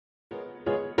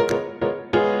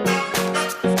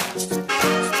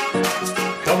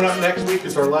Coming up next week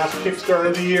is our last Kickstart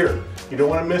of the year. You don't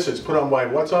want to miss it. It's put on by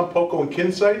What's on Poco and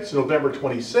Kinsights, November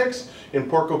 26th in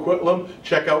Port Coquitlam.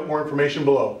 Check out more information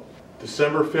below.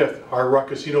 December 5th, Hard Rock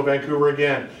Casino, Vancouver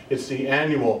again. It's the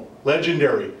annual,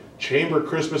 legendary Chamber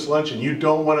Christmas Luncheon. You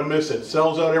don't want to miss it.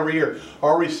 Sells out every year.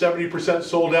 Already 70%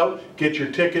 sold out. Get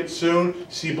your tickets soon.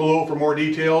 See below for more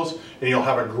details, and you'll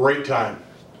have a great time.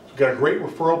 We've got a great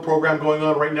referral program going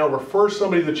on right now. Refer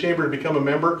somebody to the Chamber to become a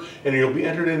member, and you'll be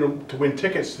entered in to win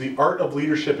tickets to the Art of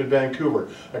Leadership in Vancouver.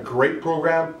 A great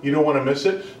program. You don't want to miss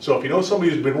it. So if you know somebody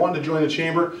who's been wanting to join the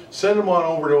Chamber, send them on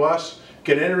over to us.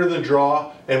 Get entered in the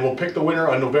draw, and we'll pick the winner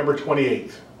on November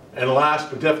 28th. And last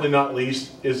but definitely not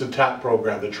least is the TAP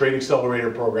program, the Trade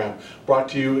Accelerator program, brought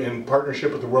to you in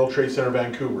partnership with the World Trade Center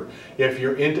Vancouver. If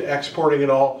you're into exporting at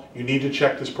all, you need to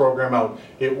check this program out.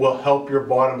 It will help your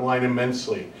bottom line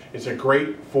immensely. It's a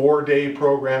great 4-day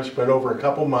program spread over a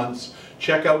couple months.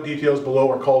 Check out details below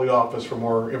or call the office for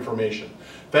more information.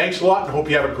 Thanks a lot and hope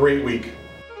you have a great week.